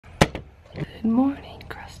Good morning,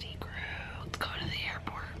 Kristee crew. Let's go to the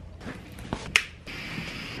airport.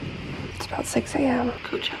 It's about 6 a.m.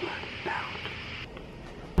 Coachella bound.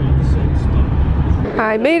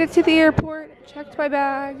 I made it to the airport, checked my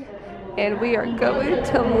bag, and we are going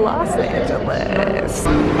to Los Angeles.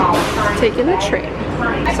 Taking the train.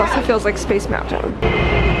 This also feels like Space Mountain.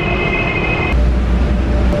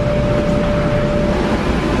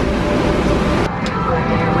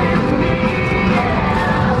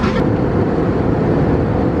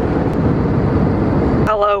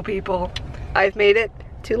 Hello people, I've made it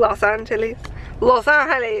to Los Angeles,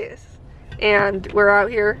 and we're out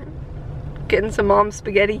here getting some mom's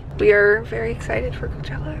spaghetti. We are very excited for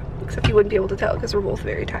Coachella, except you wouldn't be able to tell because we're both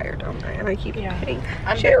very tired, and I keep hitting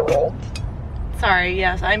share roll. Sorry,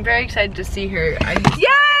 yes, I'm very excited to see her.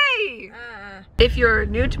 Yay! If you're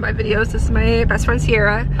new to my videos, this is my best friend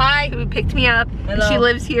Sierra. Hi. Who picked me up. Hello. She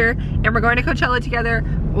lives here, and we're going to Coachella together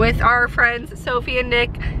with our friends Sophie and Nick,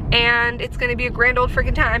 and it's gonna be a grand old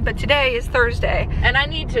freaking time, but today is Thursday. And I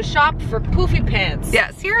need to shop for poofy pants.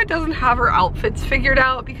 Yeah, Sierra doesn't have her outfits figured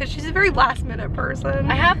out because she's a very last minute person.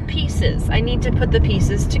 I have pieces. I need to put the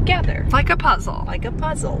pieces together. Like a puzzle. Like a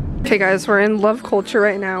puzzle. Okay guys, we're in Love Culture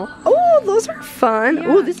right now. Oh, those are fun. Yeah.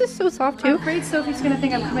 Oh, this is so soft too. I'm afraid Sophie's gonna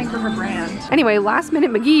think I'm coming for her brand. Anyway, last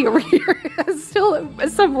minute McGee over here is still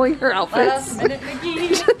assembling her outfits. Last minute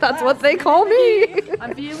McGee. That's what they call me.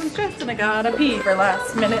 I'm feeling stressed and I gotta pee for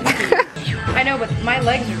last minute McGee. I know, but my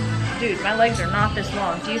legs are not this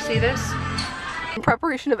long. Do you see this? In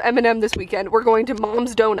preparation of M&M this weekend, we're going to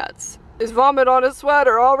Mom's Donuts. There's vomit on his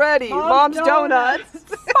sweater already. Mom's Donuts.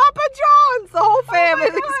 Papa John's, the whole family.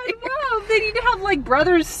 Wow, they need to have like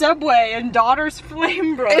Brothers Subway and Daughters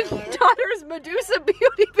Flame Brothers. And Daughter's Medusa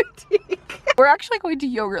Beauty Boutique. We're actually going to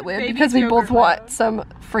Yogurtland because we both want some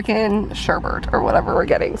freaking sherbet or whatever we're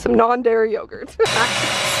getting. Some non-dairy yogurt. Back to the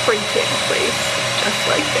spray tan place, just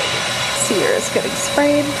like this. Sierra's getting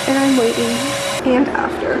sprayed and I'm waiting. And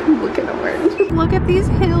after, look at orange. Look at these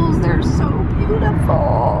hills, they're so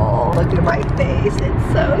beautiful. Look at my face, it's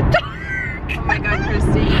so dark. Oh my god,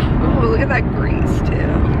 Kristee. Oh, look at that grease too.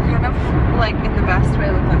 You're kind of like, in the best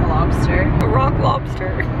way, look like a lobster. A rock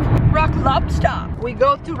lobster. Rock lobster. We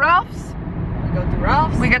go to Ralph's. We go to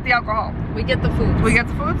Ralph's. We get the alcohol. We get the foods. We get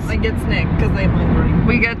the foods. I get snack because I'm hungry.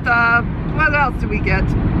 We get what else do we get?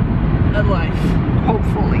 A life.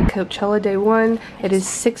 Hopefully. Coachella day 1. It is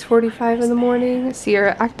 6:45 in the morning.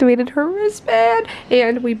 Sierra activated her wristband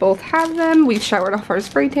and we both have them. We've showered off our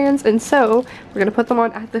spray tans and so we're gonna put them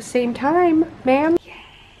on at the same time, ma'am. Yay.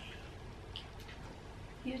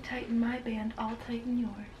 You tighten my band, I'll tighten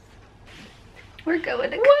yours. We're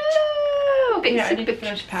going to Coachella. Yeah, I need to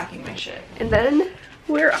finish packing my shit. And then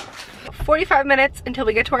we're off. 45 minutes until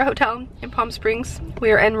we get to our hotel in Palm Springs.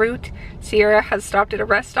 We are en route. Sierra has stopped at a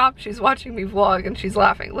rest stop. She's watching me vlog and she's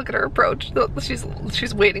laughing. Look at her approach.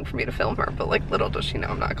 She's waiting for me to film her, but like little does she know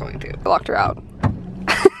I'm not going to. I locked her out.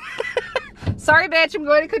 Sorry bitch, I'm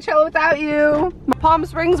going to Coachella without you. Palm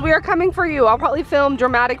Springs, we are coming for you. I'll probably film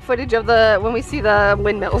dramatic footage of when we see the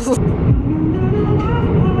windmills.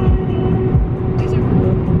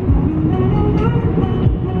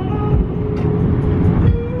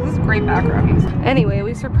 Great background music. Anyway,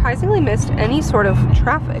 we surprisingly missed any sort of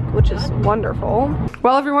traffic, which is wonderful.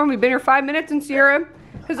 Well, everyone, we've been here 5 minutes and Sierra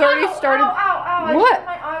has already started. Ow, what? I hit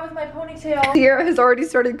my eye with my ponytail. Sierra has already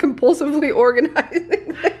started compulsively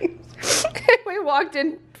organizing things. We walked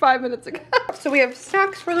in 5 minutes ago. So we have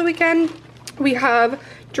snacks for the weekend. We have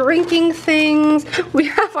drinking things. We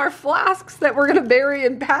have our flasks that we're gonna bury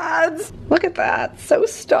in pads. Look at that, so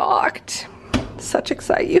stocked. Such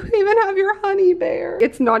excitement. You even have your honey bear.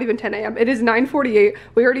 It's not even 10 a.m. It is 9:48.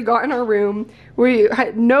 We already got in our room. We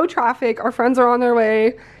had no traffic. Our friends are on their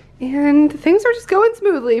way. And things are just going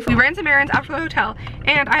smoothly. We ran some errands after the hotel.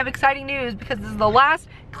 And I have exciting news because this is the last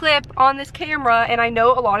clip on this camera. And I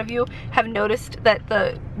know a lot of you have noticed that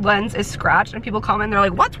the lens is scratched. And people comment, they're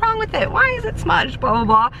like, what's wrong with it? Why is it smudged? Blah, blah,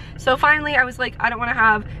 blah. So finally, I was like, I don't want to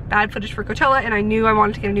have bad footage for Coachella. And I knew I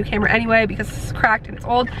wanted to get a new camera anyway because it's cracked and it's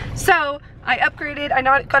old. So I upgraded, I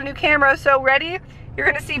got a new camera, so ready? You're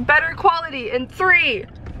gonna see better quality in 3,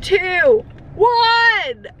 2,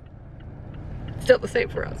 1. Still the same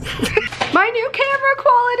for us. My new camera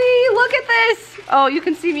quality, look at this. Oh, you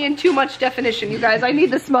can see me in too much definition, you guys. I need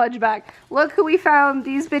the smudge back. Look who we found,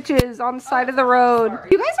 these bitches on the side of the road. Sorry.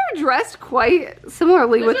 You guys are dressed quite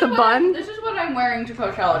similarly with the bun. This is what I'm wearing to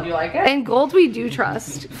Coachella, do you like it? And gold we do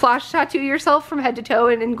trust. Flash tattoo yourself from head to toe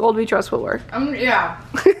and in gold we trust will work. Yeah.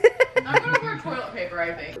 I'm gonna wear toilet paper,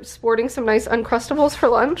 I think. Sporting some nice Uncrustables for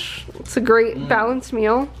lunch. It's a great balanced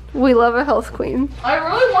meal. We love a health queen. I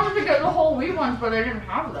really wanted to get the whole wheat ones, but I didn't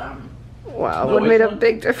have them. Wow, would have made a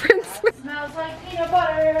big difference. Smells like peanut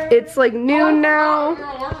butter. It's like noon now.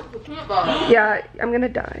 Yeah, I'm gonna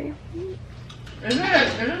die. Isn't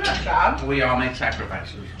it sad? We all make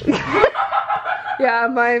sacrifices. Yeah,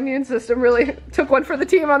 my immune system really took one for the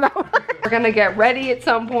team on that one. We're gonna get ready at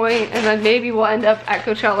some point, and then maybe we'll end up at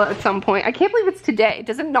Coachella at some point. I can't believe it's today.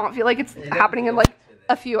 Does it not feel like it's happening in like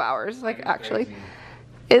a few hours? Like actually,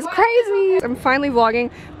 it's crazy. I'm finally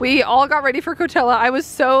vlogging. We all got ready for Coachella. I was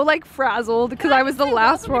so like frazzled because I was the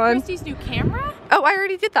last one. Kristee's new camera? Oh, I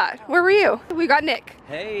already did that. Where were you? We got Nick.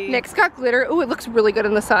 Hey. Nick's got glitter. Oh, it looks really good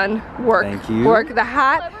in the sun. Work. Thank you. Work. The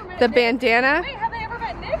hat, the bandana. Wait, have I ever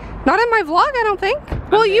met Nick? Not in my vlog, I don't think.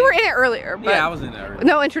 Well, you were in it earlier, but Yeah, I was in there.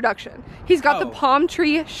 no introduction. He's got the Oh. palm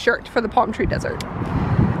tree shirt for the palm tree desert.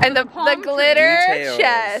 And the glitter Details.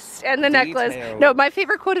 chest and the necklace. Details. No, my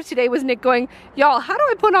favorite quote of today was Nick going, y'all, how do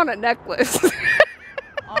I put on a necklace?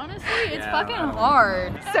 Honestly, it's Yeah, fucking I don't know.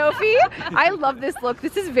 hard. Sophie, I love this look.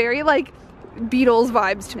 This is very like Beatles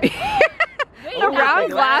vibes to me. The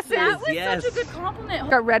round glasses. That was Yes. such a good compliment.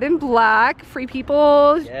 Got red and black, Free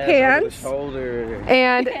People Yes, over the pants. shoulder.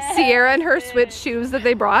 And Sierra and her switch shoes that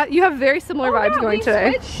they brought. You have very similar vibes going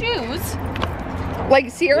today. Switch shoes. Like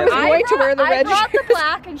Sierra was Yeah. going to wear the red I brought shoes. the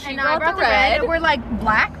black and she brought the red. We're like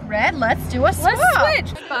black, red, let's do a swap.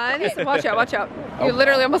 Let's switch. Fun. Watch out, watch out. You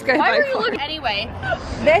literally almost got hit Why by were a you car. looking? Anyway,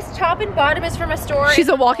 this top and bottom is from a store. She's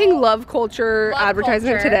a walking love culture Love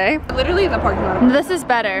advertisement culture. today. Literally in the parking lot. This is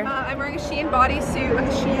better. I'm wearing a Shein bodysuit with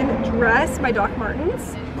a Shein dress, my Doc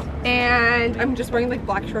Martens. And I'm just wearing like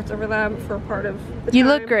black shorts over them for part of the You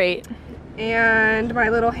time. look great. And my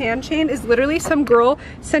little hand chain is literally some girl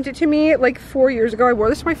sent it to me like 4 years ago. I wore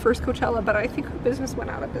this to my first Coachella, but I think her business went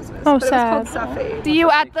out of business. Oh, but sad. It was called Sophie. See you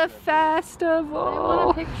at the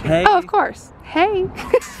festival. Hey. Oh, of course. Hey.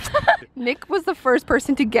 Nick was the first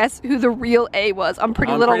person to guess who the real A was on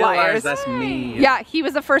Pretty Little Liars. That's me. Yeah, he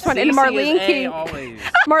was the first one. And Cece Marlene is A King. always.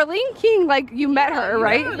 Marlene King, like you met her,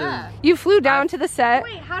 right? Yeah. You flew down to the set.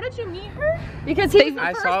 Wait, how did you meet her? Because he was the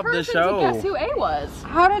I first saw the person show. to guess who A was.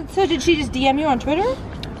 So did she just DM you on Twitter?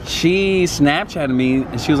 She Snapchatted me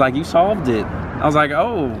and she was like, "You solved it." I was like,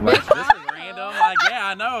 "Oh, like, this is random." Like, yeah,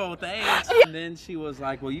 I know, thanks. And then she was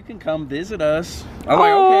like, "Well, you can come visit us." I was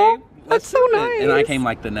like, Aw, "Okay." that's so do it." And I nice. came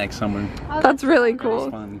like the next summer. That's really It was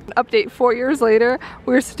cool. fun. Update 4 years later,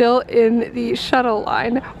 we're still in the shuttle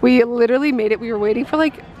line. We literally made it. We were waiting for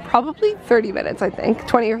like probably 30 minutes, I think,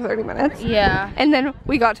 20 or 30 minutes. Yeah. And then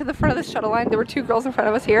we got to the front of the shuttle line. There were 2 girls in front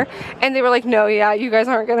of us here, and they were like, "No, yeah, you guys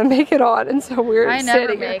aren't gonna make it on." And so we're I never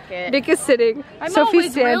sitting. make it. Nick is sitting. I'm Sophie's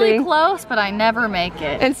always standing. really close, but I never make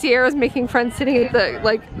it. And Sierra's making friends sitting at the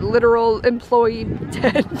like literal employee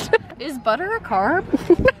tent. Is butter a carb?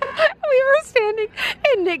 We were standing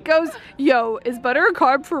and Nick goes, "Yo, is butter a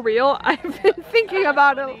carb for real? I've been thinking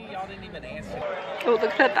about it." Y'all didn't even answer. Oh, look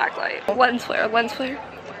at that backlight. Lens flare, lens flare.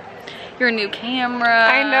 Your new camera.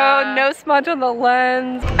 I know, no smudge on the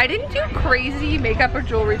lens. I didn't do crazy makeup or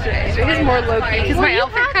jewelry today. It was more low-key because my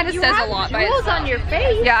outfit kind of says a lot by jewels itself. on your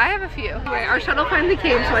face. Yeah, I have a few. Anyway, our shuttle finally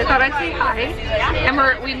came, so I thought I'd say hi. And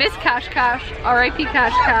we missed Cash Cash, R.I.P.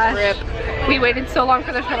 Cash Cash. Rip. We waited so long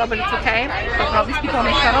for the shuttle, but it's okay. Look at all these people on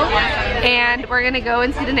the shuttle. And we're gonna go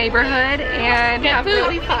and see the neighborhood and have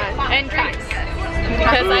really fun. And drinks.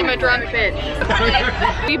 Because I'm a drunk bitch.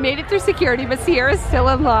 We made it through security, but Sierra's still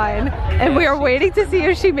in line. And we are waiting to see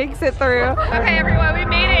if she makes it through. Okay, everyone, we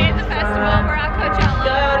made it in the festival. We're at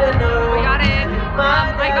Coachella. We got in.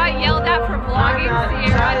 I got yelled at for vlogging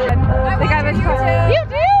Sierra. The guy was called. You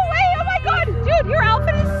do? Wait, oh my god. Dude, your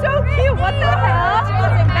outfit is so cute. What the hell?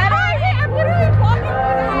 Doesn't matter. I'm literally vlogging.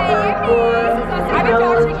 I've been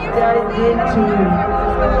watching you.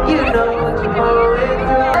 You know.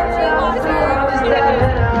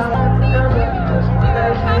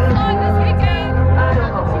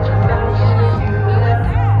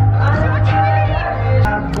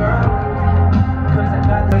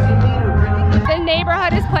 The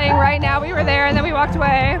neighborhood is playing right now. We were there and then we walked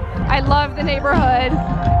away. I love the neighborhood.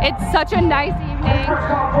 It's such a nice evening.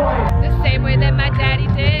 The same way that my daddy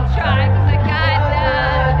did. Try because I got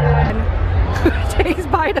Takes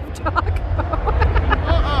bite of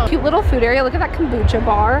taco. Cute little food area. Look at that kombucha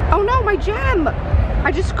bar. Oh no, my gem.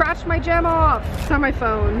 I just scratched my gem off. It's not my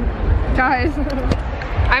phone. Guys,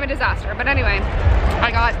 I'm a disaster. But anyway,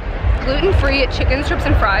 I got gluten-free chicken strips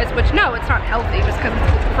and fries, which no, it's not healthy just because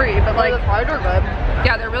it's free, but like, The fries are good.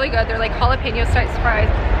 yeah, they're really good. They're like jalapeno sliced fries.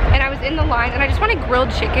 And I was in the line and I just wanted grilled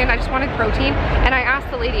chicken. I just wanted protein. And I asked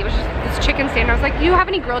the lady, it was just this chicken stand. I was like, "Do you have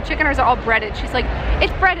any grilled chicken or is it all breaded?" She's like,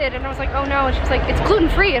 "It's breaded." And I was like, "Oh no." And she was like, "It's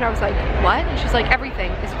gluten-free." And I was like, "What?" And she's like, "Everything."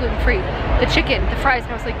 everything is gluten-free. The chicken, the fries,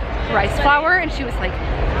 and I was like, rice flour? And she was like,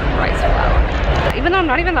 rice flour. Even though I'm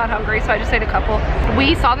not even that hungry, so I just ate a couple.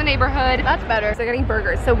 We saw the neighborhood. That's better. They're getting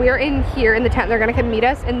burgers. So we're in here in the tent. They're gonna come meet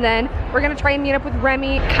us, and then we're gonna try and meet up with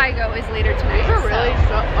Remy. Kygo is later tonight. These are really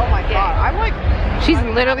oh my god. I'm like, she's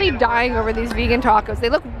literally dying over these vegan tacos. They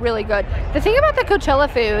look really good. The thing about the Coachella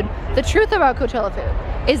food, the truth about Coachella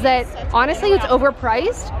food, is that honestly it's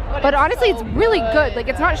overpriced, but honestly it's really good. Like,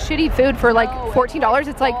 it's not shitty food for like $14.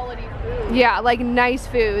 It's like, yeah, like nice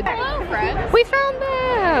food. hello, friends. We found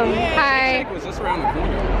them. Hi. Was just around the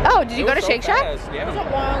corner. Oh, did you go to Shake Shack?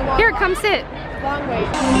 Yeah. Here, come sit. Long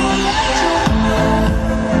way.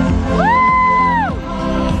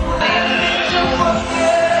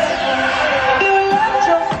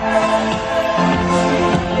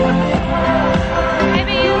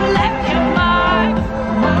 Maybe you left your mark.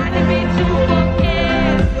 Wanted me to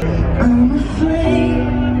forget. I'm afraid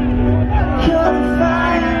you're the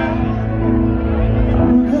fire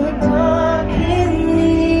from the dark and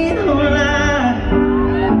needle light.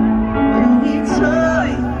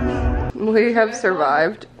 When we We have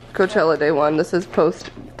survived Coachella day one. This is post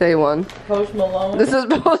day one. Post Malone. This is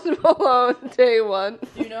Post Malone day one.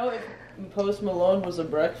 You know, if Post Malone was a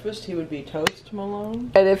breakfast, he would be Toast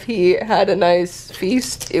Malone. And if he had a nice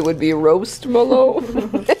feast, it would be Roast Malone.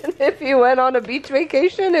 And if he went on a beach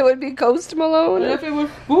vacation, it would be Coast Malone. And if it was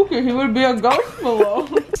spooky, he would be a Ghost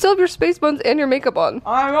Malone. Still have your space buns and your makeup on.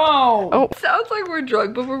 I know. Oh, sounds like we're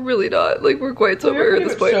drunk, but we're really not. Like, we're quite sober at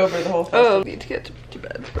this point. Sober the whole festival. I need to get to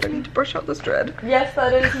bed, but I need to brush out this dread. Yes,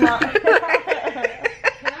 that is not. Can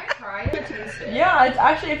I try it? Taste it. Yeah, it's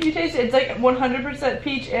actually, if you taste it, it's like 100%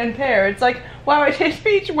 peach and pear. It's like, wow, I taste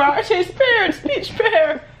peach, wow, I taste pear, it's peach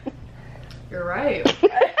pear. You're right.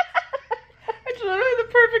 It's literally the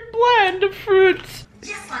perfect blend of fruits.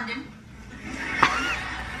 Yes, London.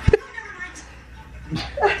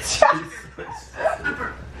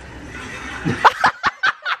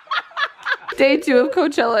 Day 2 of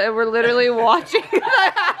Coachella, and we're literally watching the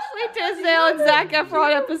Ashley Tisdale and Zac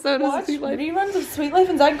Efron episode of Watch Sweet Life. reruns of Sweet Life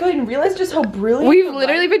and Zac Efron and realize just how brilliant. We've the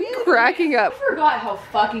literally writing been is. cracking up. I forgot how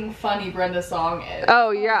fucking funny Brenda's song is.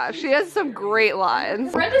 Oh yeah, she has some great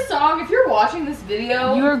lines. Brenda's song, if you're watching this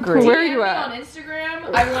video, You are great. Where are DM you me at? on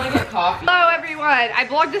Instagram. I want to get coffee. Hello everyone, I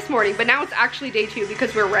vlogged this morning, but now it's actually day 2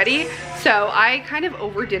 because we're ready. So I kind of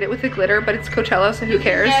overdid it with the glitter, but it's Coachella, so who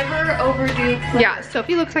cares? Never overdo. Yeah,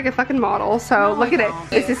 Sophie looks like a fucking model, so look at it.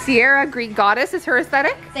 This is Sierra, Greek goddess is her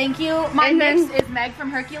aesthetic. Thank you. My And then- mix is Meg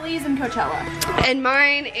from Hercules and Coachella. And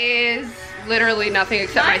mine is literally nothing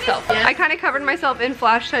except Mine is- myself. yes. I kind of covered myself in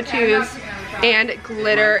flash tattoos and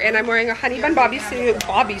glitter, and I'm wearing a honey bun bobby suit.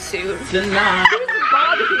 Bobby suit. Deny.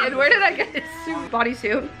 Bobby, and where did I get this suit?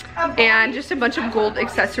 Bodysuit. And just a bunch of gold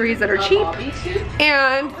accessories that are cheap.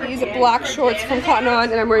 And these black shorts from Cotton On,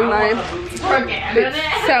 and I'm wearing my boots.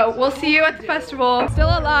 So we'll see you at the festival. Still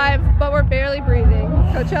alive, but we're barely breathing.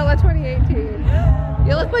 Coachella 2018.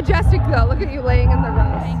 You look majestic though. Look at you laying in the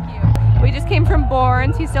rust. Thank you. We just came from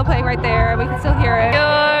Borns. He's still playing right there. We can still hear it.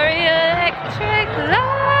 Your electric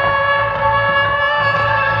love.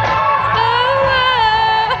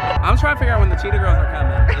 I'm trying to figure out when the Cheetah Girls are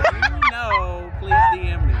coming. If you know, please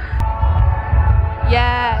DM me.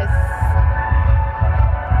 Yes.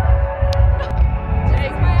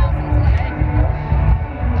 Today's my outfit today.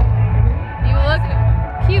 You look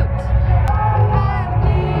cute.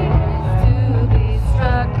 To be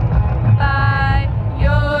struck by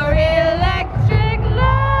your electric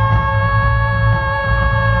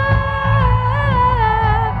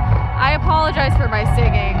love. I apologize for my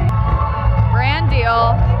singing. Brand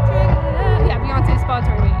deal. Yeah, Beyonce's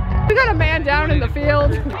sponsoring me. We got a man down in the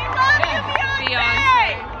field. Beyonce.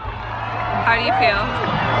 How do you feel?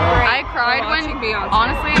 I cried when,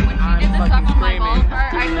 honestly, when she did the suck on my balls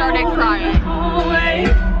part, I started crying.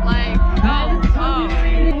 Like,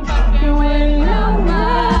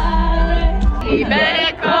 You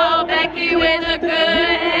better call Becky with a good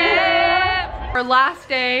hair. Our last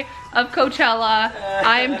day of Coachella.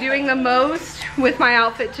 I am doing the most with my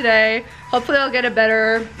outfit today. Hopefully I'll get a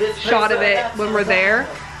better shot of it when we're there.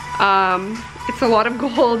 It's a lot of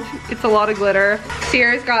gold, it's a lot of glitter.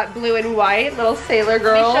 Sierra's got blue and white, little sailor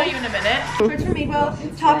girl. I'll show you in a minute. Shorts from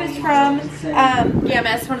Meepo. Top is from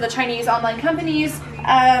EMS, one of the Chinese online companies.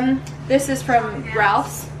 This is from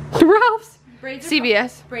Ralph's. Ralph's. Braids are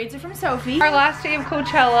CVS. Braids are from Sophie. Our last day of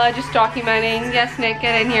Coachella, just documenting. Yes, Nick,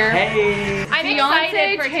 get in here. Hey. I'm Beyonce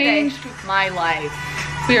excited for changed today. My life.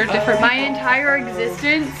 We are different. My entire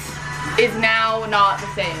existence is now not the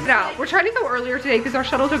same. Now, we're trying to go earlier today because our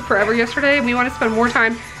shuttle took forever yesterday and we want to spend more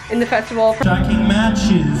time in the festival. Striking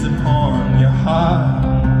matches upon your heart.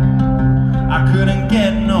 I couldn't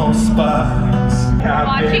get no spots.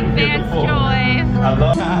 Watching Vance Joy. I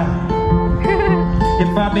love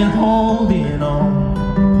if I've been holding on.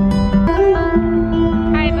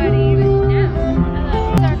 Hi, buddy.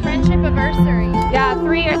 It's our friendship anniversary. Yeah,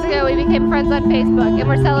 3 years ago we became friends on Facebook, and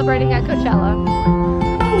we're celebrating at Coachella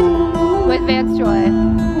with Vance Joy.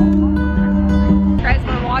 Guys,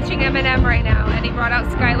 we're watching Eminem right now, and he brought out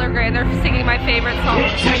Skylar Grey, and they're singing my favorite song.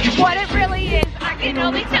 What it really is, I can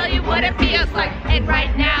only tell you what it feels like. And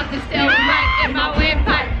right now, there's still light in my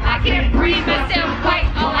windpipe. I can't breathe, but still fight.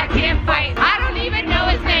 Oh, I can't fight. I don't even know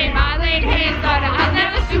his name. I laid hands on it. I'll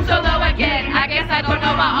never stoop so low again. I guess I don't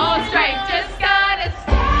know my own strength. Just gotta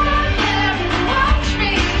stand there and watch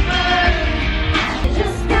me burn.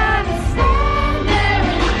 Just gotta stand there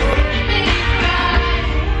and watch me cry.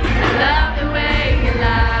 I love the way you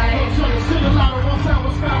lie.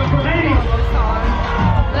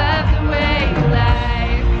 Love the way you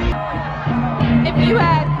lie. If you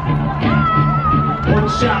had One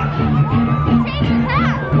shot.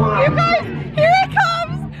 you guys, here it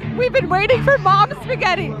comes! We've been waiting for Mom's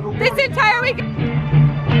spaghetti this entire week.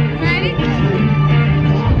 Ready?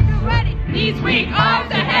 Ready? These weak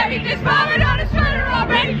arms are heavy. This vomit on his shoulder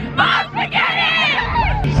already. Mom's spaghetti!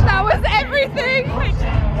 That was everything.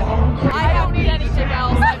 I don't need anything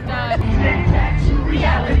else. I'm done.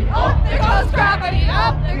 Reality. Oh, there goes gravity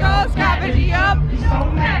up. There goes gravity up.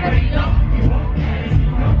 Gravity up.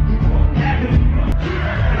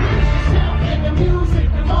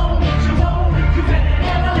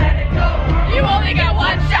 You only get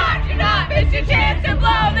one shot, do not miss your chance to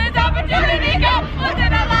blow. This opportunity comes once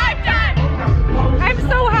in a lifetime. I'm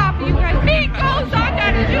so happy, you guys. Beat goes on,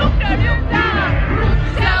 gotta doop da doop da.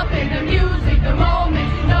 Yourself in the music, the moment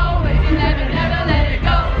you know it, you never let it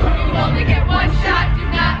go. You only get one shot, do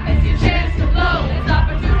not miss your chance to blow. This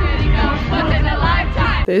opportunity comes once in a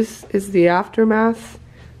lifetime. This is the aftermath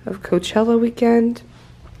of Coachella weekend.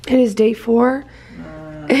 It is day 4,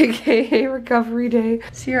 aka recovery day.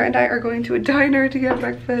 Sierra and I are going to a diner to get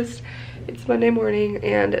breakfast. It's Monday morning,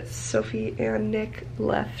 and Sophie and Nick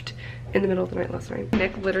left in the middle of the night last night.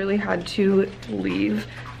 Nick literally had to leave.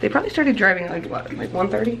 They probably started driving at like what, like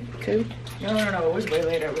 1:30, 2? No, it was way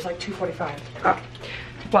later. It was like 2:45. Oh.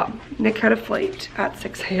 Well, Nick had a flight at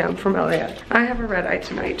 6 a.m. from LA. I have a red eye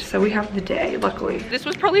tonight, so we have the day, luckily. This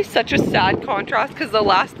was probably such a sad contrast because the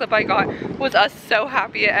last clip I got was us so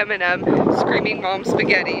happy at Eminem screaming Mom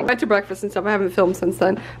spaghetti. I went to breakfast and stuff. I haven't filmed since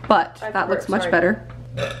then, but that looks much better.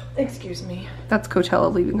 Excuse me. That's Coachella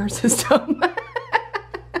leaving our system.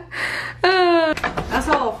 That's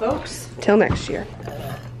all, folks. Till next year.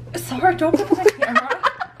 Sorry, don't put my camera.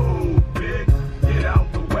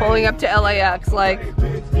 Pulling up to LAX, like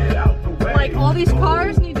all these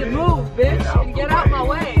cars need to move, bitch, and get out my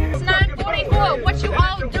way. It's 9:44. What you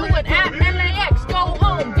all doing at LAX? Go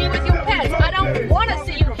home, be with your pets. I don't wanna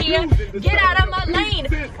see you here. Get out of my lane.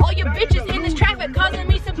 All you bitches in this traffic causing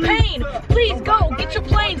me some pain. Please go, get your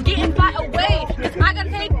planes, get and fly away. Cause I gotta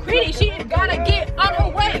take Kristee, she gotta get on her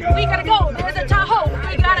way. We gotta go, there's a Tahoe,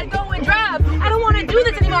 we gotta go and drive. I don't wanna do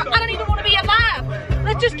this anymore, I don't even wanna be alive.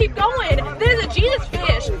 Let's just keep going. There's a Jesus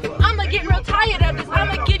fish. I'ma get real tired of this.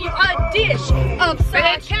 I'ma give you a dish of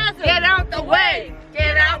sarcasm. Get out the way.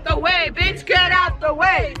 Get out the way, bitch. Get out the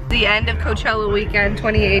way. the end of Coachella weekend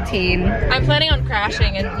 2018. I'm planning on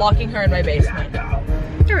crashing and locking her in my basement.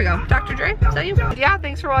 Here we go. Dr. Dre, is that you? Yeah,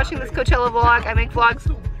 thanks for watching this Coachella vlog. I make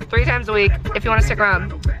vlogs 3 times a week. If you want to stick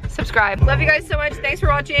around, subscribe. Love you guys so much. Thanks for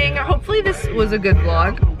watching. Hopefully this was a good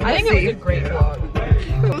vlog. I think it was a great vlog.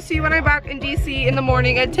 We'll see you when I'm back in DC in the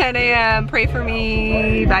morning at 10 a.m. Pray for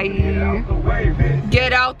me. Bye.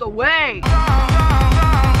 Get out the way.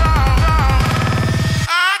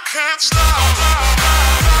 I can't stop.